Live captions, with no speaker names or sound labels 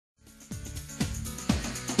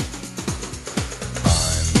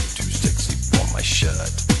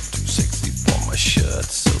shirt. Too sexy for my shirt,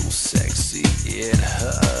 so sexy it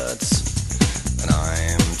hurts. And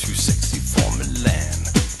I'm too sexy for Milan,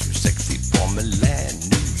 too sexy for Milan,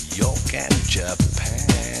 New York and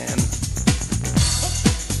Japan.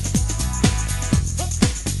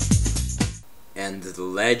 And the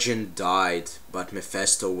legend died, but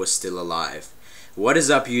Mefesto was still alive. What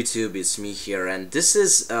is up, YouTube? It's me here, and this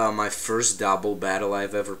is my first double battle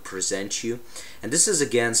I've ever present you, and this is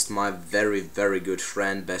against my very good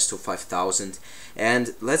friend Bestow5000.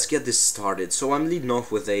 And let's get this started. So I'm leading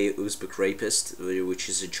off with a Uzbek rapist, which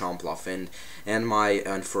is a Jumplov, and my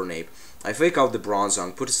Infernape. I fake out the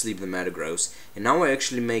Bronzong, put asleep the Metagross, and now I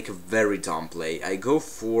actually make a very dumb play. I go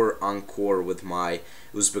for Encore with my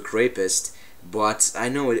Uzbek rapist, but I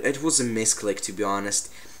know it was a misclick, to be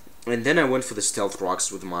honest. And then I went for the Stealth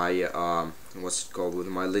Rocks with my, with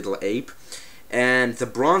my little ape. And the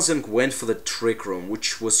Bronzong went for the Trick Room,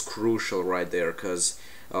 which was crucial right there, because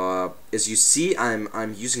as you see,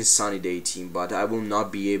 I'm using Sunny Day team, but I will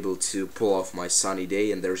not be able to pull off my Sunny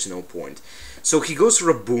Day, and there's no point. So he goes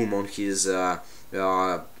for a Boom on his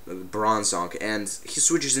Bronzong, and he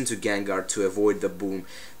switches into Gengar to avoid the Boom,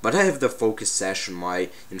 but I have the Focus Sash on my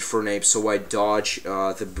Infernape, so I dodge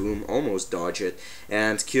the Boom, almost dodge it,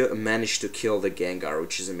 and manage to kill the Gengar,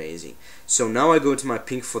 which is amazing. So now I go into my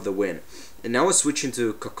Pink for the win, and now I switch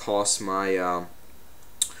into Kakos, my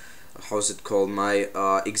how's it called, my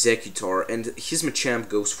Executor, and his Machamp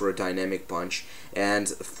goes for a Dynamic Punch, and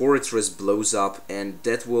Fortress blows up, and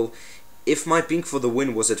that will, if my Pink for the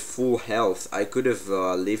win was at full health, I could have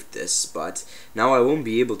lived this, but now I won't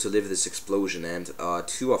be able to live this explosion, and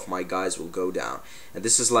two of my guys will go down. And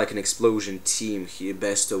this is like an explosion team here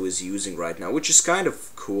Bestow is using right now, which is kind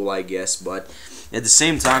of cool, I guess, but at the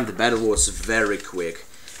same time the battle was very quick.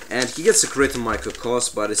 And he gets a crit on my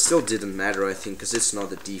Kakos, but it still didn't matter, I think, because it's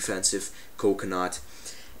not a defensive Coconut.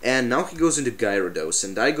 And now he goes into Gyarados,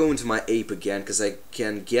 and I go into my Ape again, because I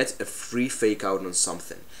can get a free fake out on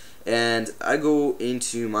something. And I go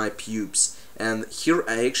into my Pubes, and here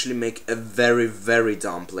I actually make a very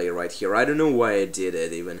dumb play right here. I don't know why I did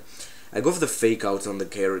it even. I go for the fake out on the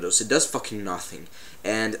Gyarados, it does fucking nothing.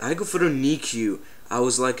 And I go for the Nikyu. I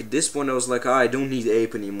was like, at this point I was like, oh, I don't need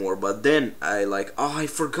Ape anymore, but then I like, oh, I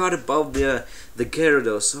forgot about the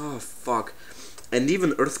Gyarados, oh fuck. And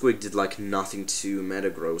even Earthquake did like nothing to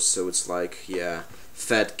Metagross, so it's like, yeah,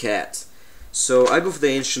 fat cat. So I go for the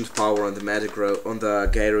Ancient Power on the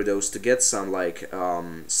Gyarados to get some like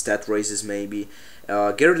stat raises maybe.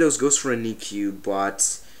 Gyarados goes for a Nikyu,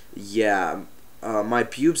 but yeah, my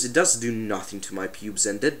Pubes, it does do nothing to my Pubes,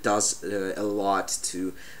 and that does a lot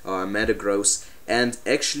to Metagross. And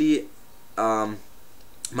actually, my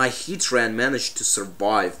Heatran managed to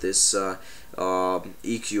survive this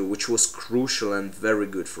EQ, which was crucial and very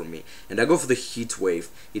good for me. And I go for the Heat Wave.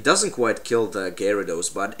 It doesn't quite kill the Gyarados,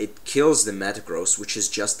 but it kills the Metagross, which is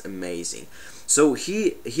just amazing. So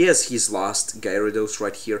he has his last Gyarados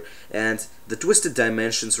right here, and the Twisted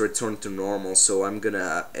Dimensions return to normal, so I'm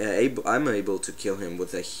able to kill him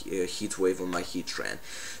with a Heat Wave on my Heatran.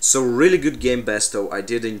 So really good game, Bestow. I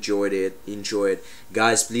did enjoy it.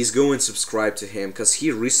 Guys, please go and subscribe to him, because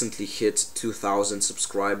he recently hit 2,000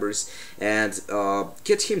 subscribers, and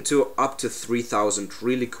get him to up to 3,000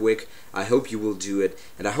 really quick. I hope you will do it,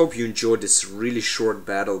 and I hope you enjoyed this really short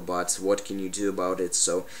battle, but what can you do about it?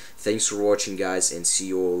 So thanks for watching, guys, and see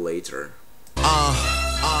you all later.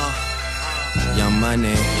 Young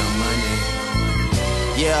money,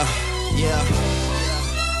 yeah.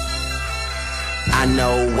 I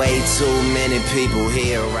know way too many people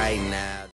here right now.